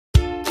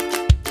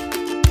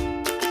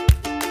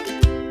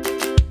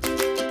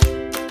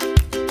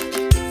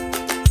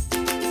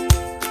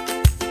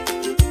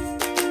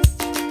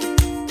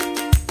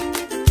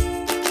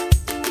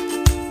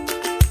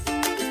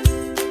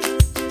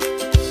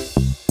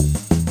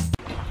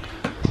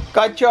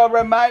Got your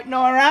remote,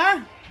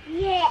 Nora?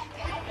 Yeah.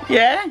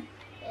 Yeah?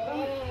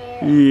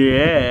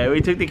 Yeah,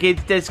 we took the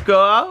kids to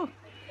school.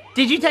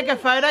 Did you take a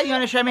photo? You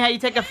want to show me how you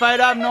take a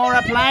photo of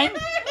Nora playing?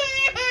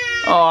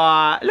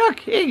 Oh,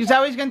 look,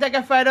 Zoe's going to take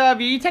a photo of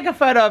you. You take a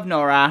photo of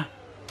Nora.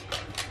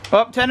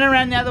 Oh, turn it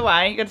around the other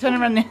way. You got to turn it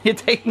around. You're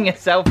taking a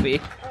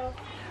selfie.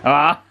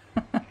 Oh.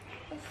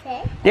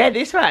 Yeah,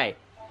 this way.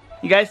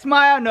 You go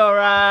smile,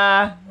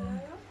 Nora.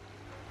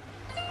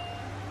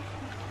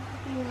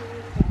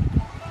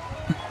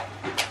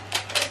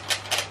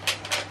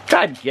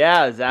 Good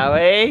girl,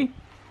 Zoe.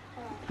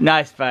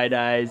 Nice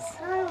photos.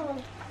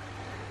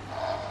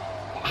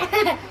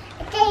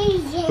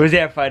 Was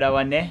there a photo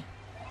on there?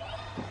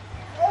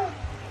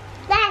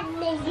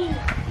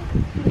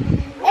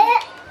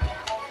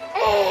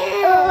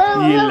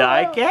 You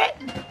like it?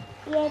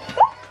 Yes.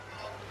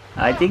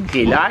 I think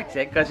she likes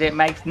it because it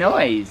makes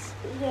noise.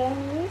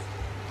 Yes.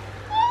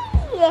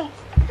 Yes.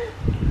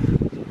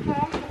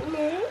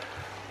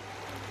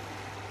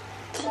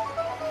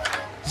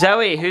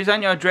 Zoe, who's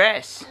on your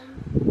dress?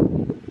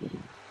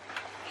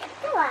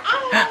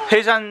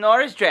 Who's on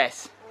Nora's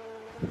dress?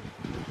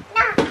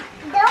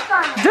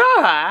 Dora.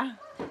 Dora?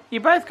 You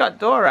both got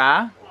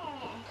Dora.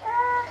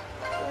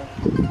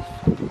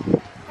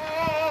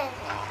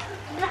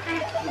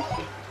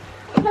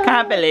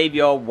 Can't believe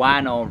you're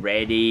one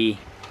already.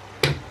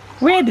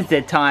 Where does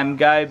the time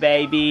go,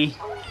 baby?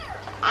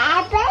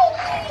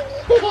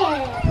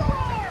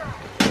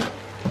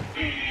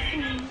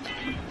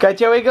 Got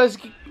Joe Eagle's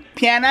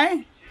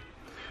piano?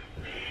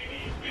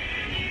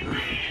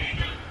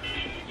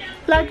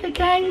 Like a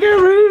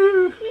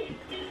kangaroo.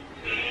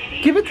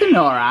 Give it to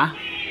Nora.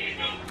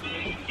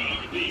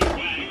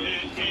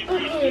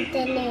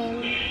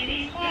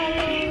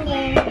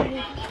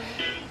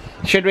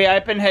 Should we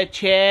open her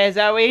chair,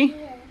 Zoe?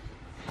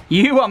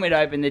 You want me to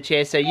open the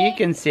chair so you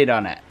can sit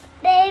on it.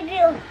 Baby,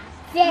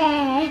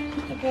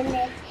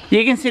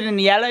 You can sit in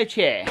the yellow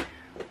chair.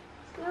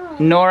 no.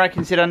 Nora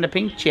can sit on the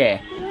pink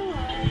chair.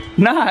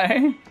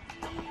 No?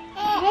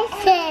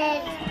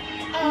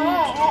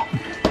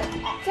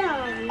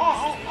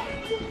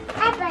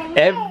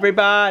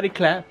 Everybody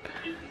clap.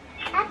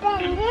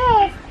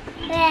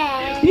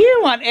 You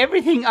want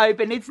everything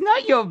open. It's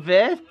not your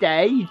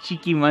birthday, you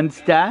cheeky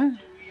monster.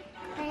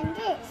 And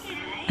this.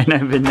 And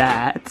open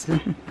that.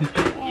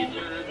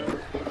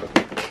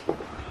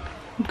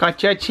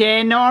 Got your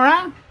chair,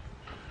 Nora?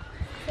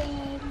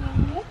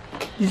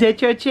 Is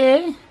that your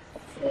chair?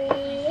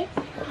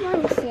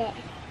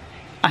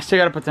 I still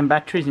gotta put some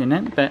batteries in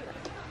it, but...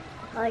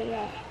 Oh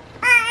yeah.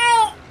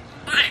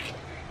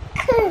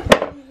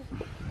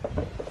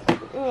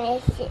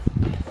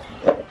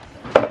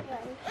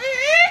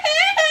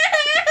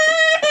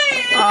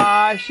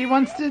 She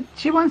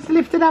wants to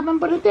lift it up and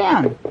put it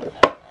down.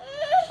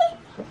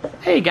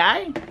 There you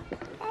go.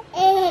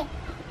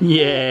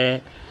 Yeah.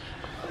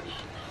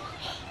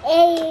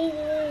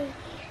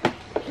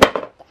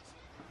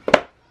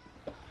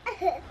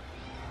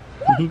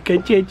 You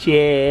got your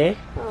chair.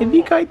 Have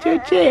you got your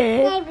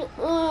chair?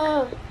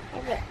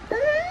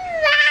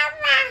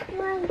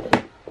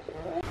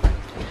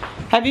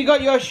 Have you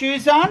got your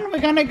shoes on? We're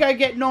gonna go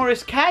get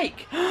Nora's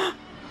cake.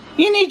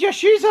 You need your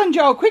shoes on,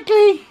 Joel,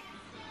 quickly.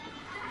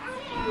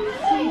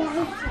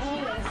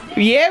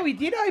 Yeah, we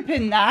did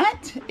open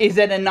that. Is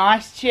it a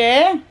nice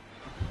chair?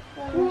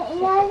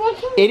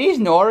 It is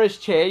Nora's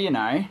chair, you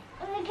know.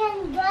 We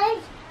can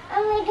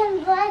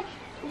buy,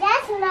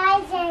 that's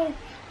nice and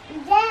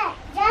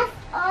that's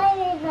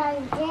always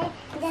like that.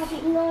 That's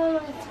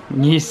Nora's.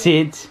 You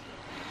sit.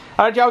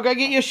 Alright, Joel, go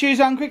get your shoes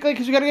on quickly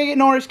because we've got to go get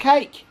Nora's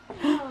cake.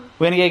 We're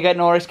going to go get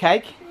Nora's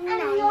cake?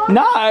 No.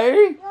 No!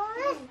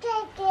 Nora's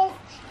cake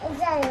is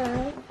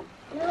a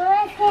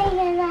Nora's cake is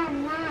a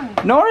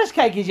lunch. Nora's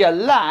cake is your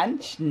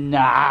lunch?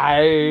 No.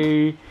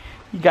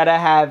 You got to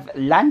have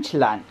lunch.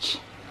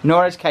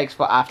 Nora's cake's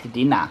for after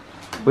dinner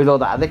with all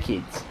the other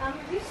kids.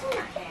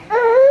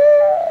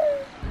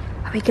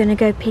 Are we gonna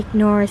go pick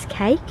Nora's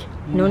cake?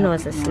 No,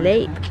 Nora's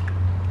asleep.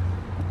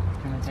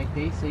 Can I take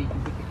these so you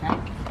can pick a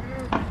cake?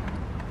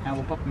 And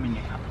we'll pop them in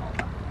your cup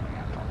holder.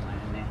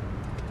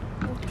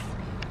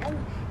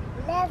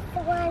 That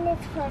one is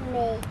for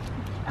me.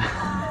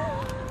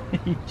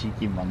 You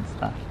cheeky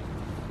monster.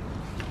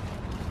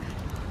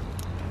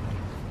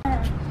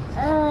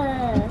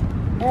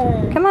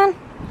 Come on.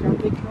 Go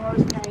pick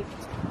Nora's cake.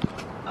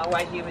 I'll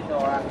wait here with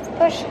Nora.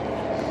 Push.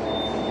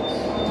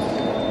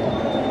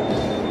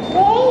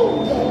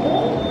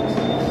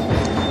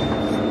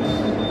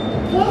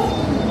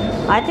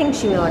 I think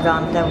she would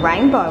want the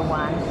rainbow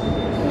one.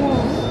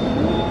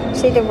 Yeah.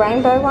 See the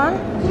rainbow one?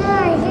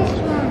 No, this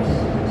one.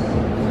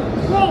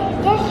 Wait,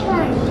 this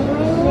one.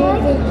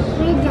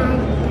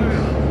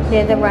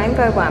 Yeah, the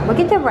rainbow one. We'll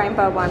get the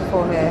rainbow one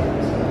for her.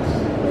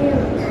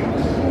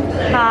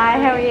 Hi,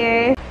 how are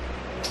you?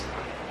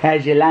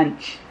 How's your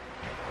lunch?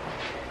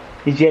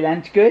 Is your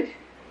lunch good?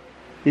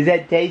 Is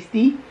that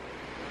tasty?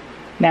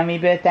 Mummy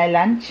birthday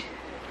lunch?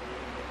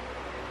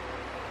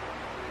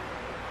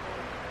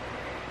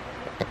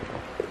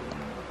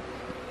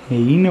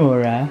 Hey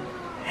Nora.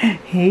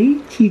 Hey,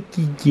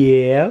 cheeky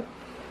girl.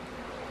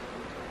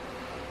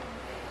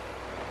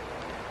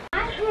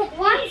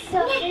 One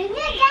sausage,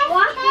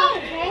 one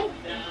cake,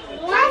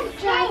 one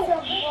slice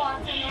of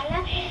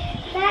watermelon.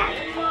 That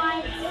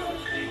night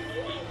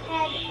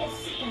had a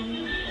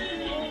stomach.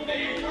 In the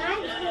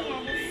night he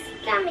had a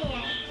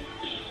stomachache.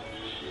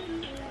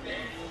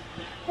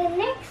 The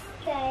next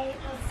day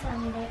was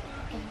Sunday.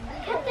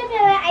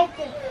 Caterpillar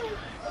ate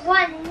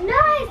one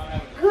nice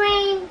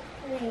green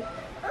leaf.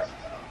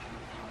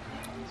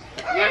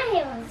 Now he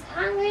was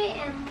hungry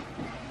and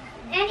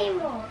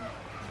anymore.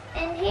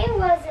 And he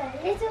was a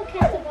little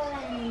caterpillar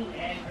and he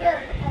was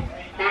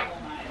a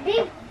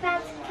big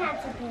fat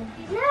caterpillar.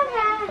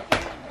 Nora!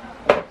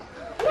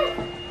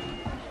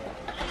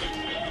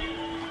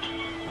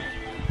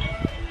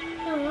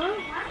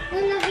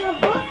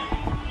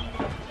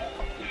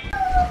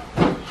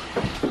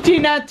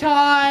 Dinner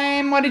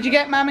time! What did you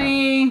get,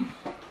 Mummy?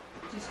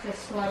 Just a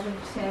slab of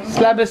sandwich.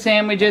 Slab of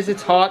sandwiches.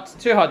 It's hot. It's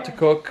too hot to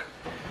cook.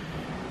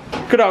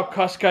 Good old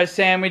Costco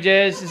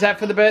sandwiches. Is that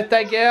for the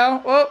birthday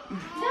girl? Oh. No,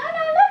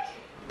 look!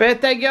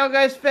 Birthday girl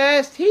goes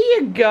first. Here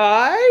you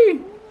go. You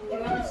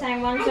want the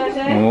same one,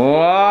 Zozo?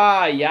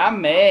 Whoa,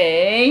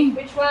 yummy.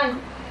 Which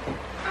one?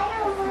 I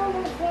don't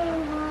want the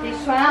same one. This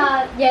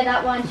one? Yeah,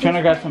 that one. Do you want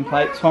to grab some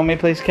plates for me,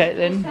 please,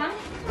 Caitlin? This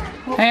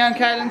one? Hang on,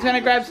 Caitlin's going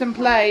to grab some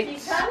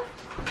plates. This one?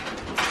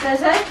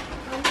 Zozo?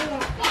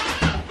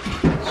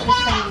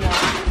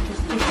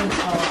 Just different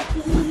colours.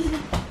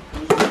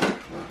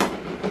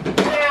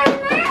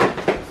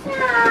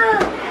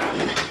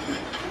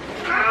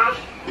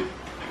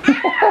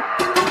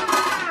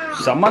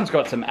 Someone's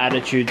got some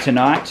attitude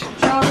tonight.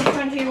 Charlie, which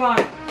one do you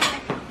want?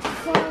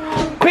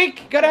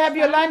 Quick, gotta have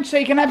your lunch so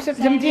you can have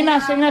some dinner,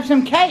 so you can have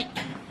some cake.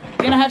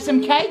 You gonna have some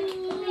cake?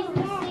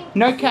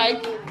 No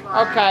cake?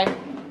 Okay.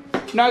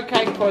 No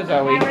cake for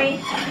Zoe. Harry?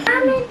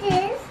 Mom is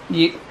this.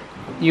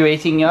 You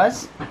eating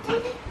yours?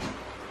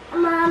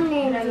 Mom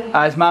is this.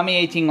 Is Mummy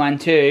eating one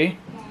too?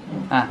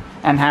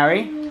 And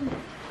Harry?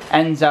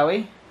 And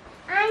Zoe?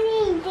 I'm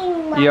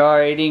eating one.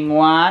 You're eating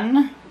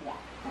one?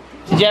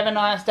 Did you have a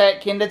nice day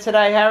at Kinder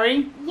today,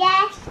 Harry?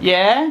 Yes.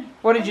 Yeah?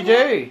 What did you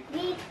do?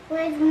 We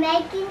was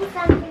making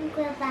something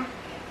with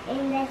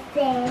in the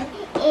sand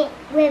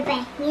with a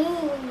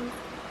hand.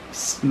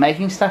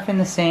 Making stuff in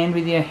the sand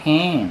with your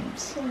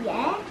hands.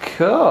 Yeah.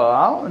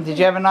 Cool. Did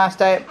you have a nice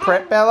day at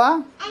Prep,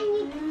 Bella?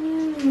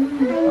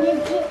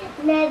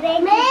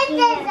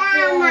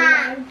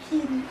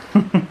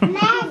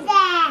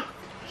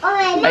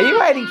 Are you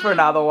waiting for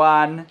another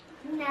one?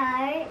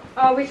 No.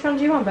 Oh, which one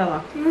do you want,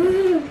 Bella?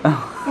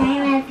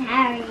 Same as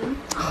Harry.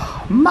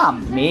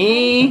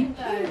 Mummy.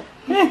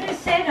 You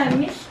just said I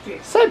missed you.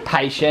 So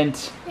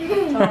patient.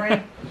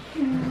 Sorry.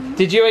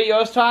 Did you eat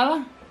yours,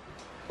 Tyler?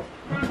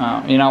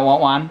 Oh, you don't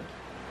want one?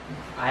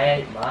 I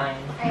ate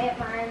mine. I ate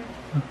mine.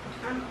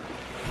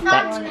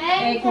 That's-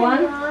 Egg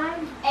one?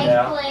 Egg,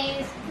 Yeah.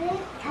 please.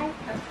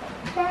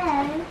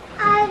 I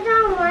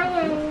don't want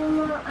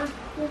anymore.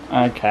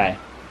 Okay.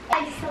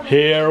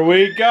 Here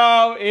we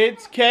go.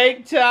 It's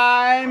cake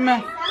time.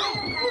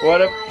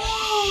 What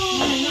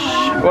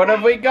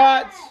have we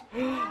got?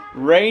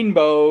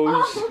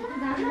 Rainbows.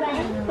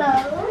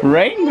 Rainbow.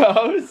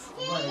 Rainbows?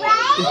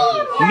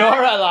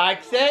 Nora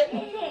likes it.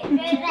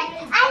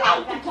 I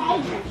like the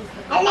cake.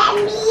 And let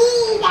me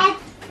eat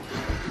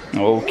it.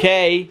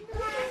 Okay.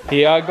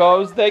 Here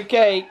goes the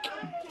cake.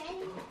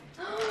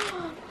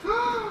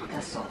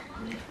 That's a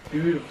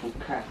beautiful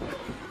cat.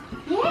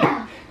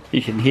 Yeah.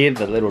 You can hear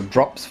the little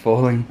drops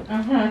falling.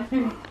 I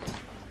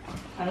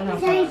don't know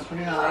if I was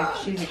putting her like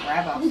she's a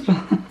grabber.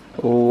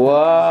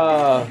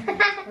 Whoa.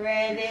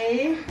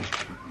 Ready?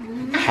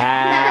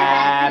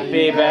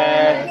 Happy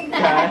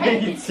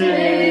birthday to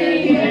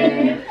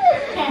you.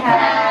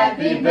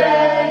 Happy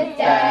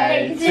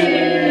birthday to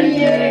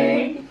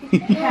you.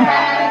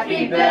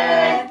 Happy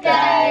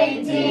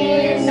birthday,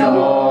 dear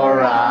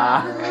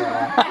Nora.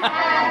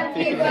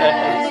 Happy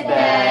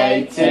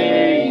birthday to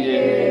you.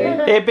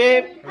 Hip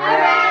hip.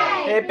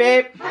 Hooray. Hip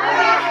hip.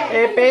 Hooray.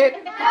 Hip hip.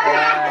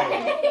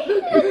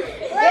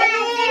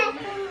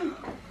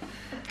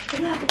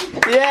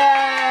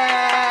 Yay!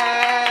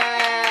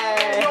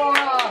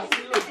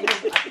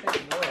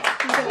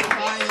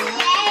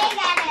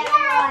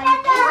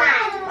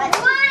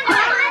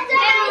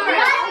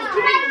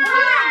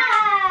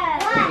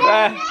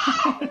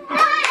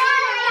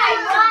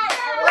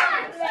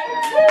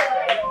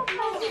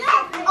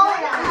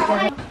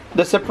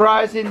 The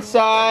surprise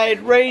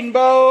inside,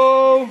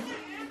 rainbow.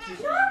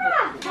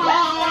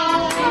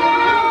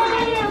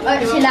 Oh,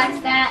 she likes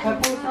that. Oh,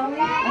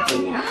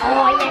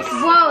 yes.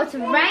 Whoa, it's a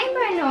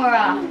rainbow,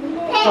 Nora.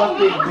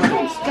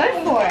 Let's go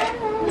for it.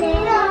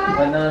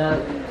 When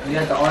you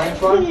had the orange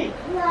one?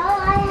 No, I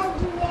have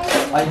the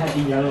yellow. I had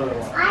the yellow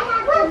one. I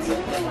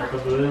have the The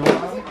blue one? I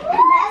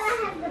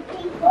have the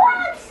pink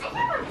one.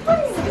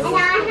 And I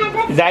have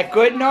the Is that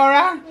good,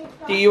 Nora?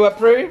 Do you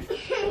approve? I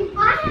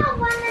have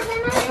one of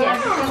them as well.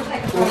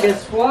 Well,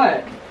 guess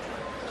what?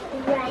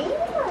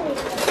 Rainbow.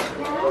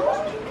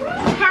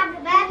 Happy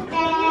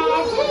birthday.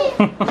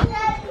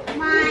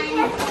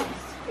 Mine.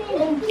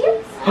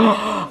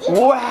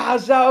 Wow,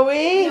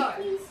 Zoe!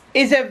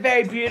 Is it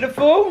very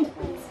beautiful?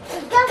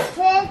 It's got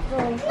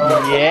purple.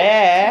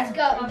 Yeah. It's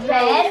got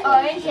red,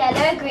 orange,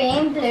 yellow,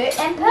 green, blue,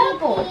 and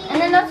purple.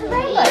 And then lots of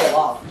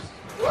rainbows.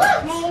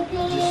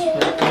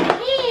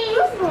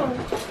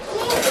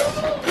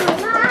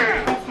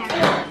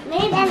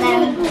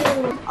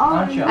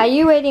 Are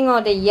you eating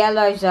all the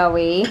yellow,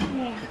 Zoe?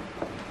 Yeah.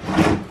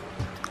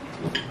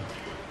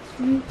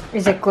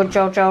 Is it good,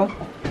 Jojo?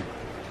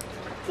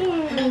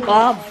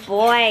 Oh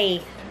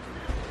boy.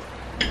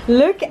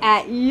 Look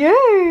at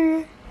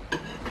you.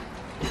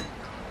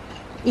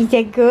 Is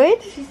it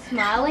good? She's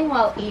smiling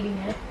while eating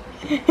it.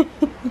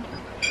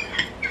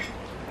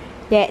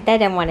 Yeah, they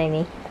don't want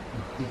any.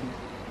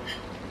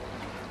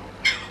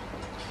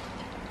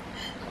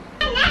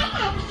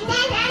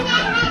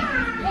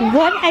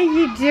 What are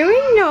you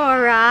doing,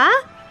 Nora?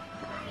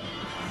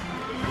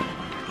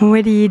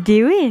 What are you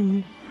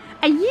doing?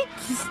 Are you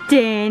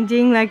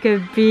standing like a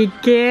big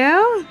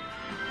girl?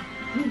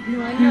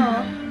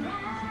 No.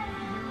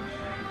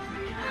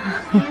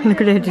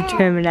 Look at her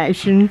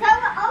determination. So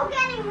we're all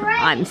getting ready.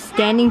 I'm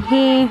standing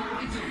here,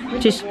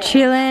 just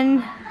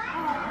chilling.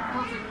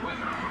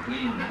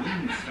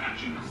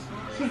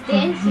 She's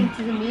dancing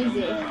to the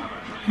music.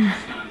 Yeah.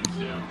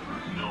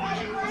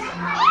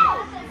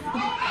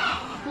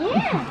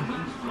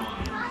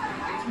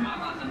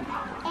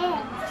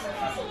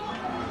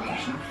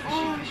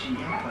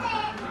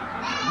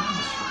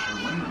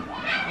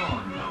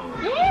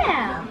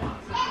 Yeah.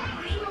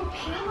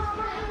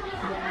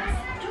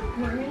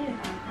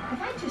 If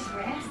I just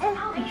rest,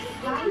 I'll be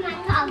fine.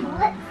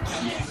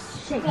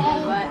 Shake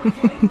my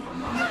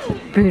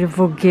butt.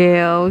 Beautiful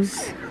girls.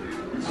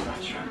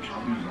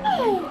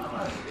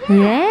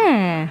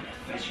 Yeah.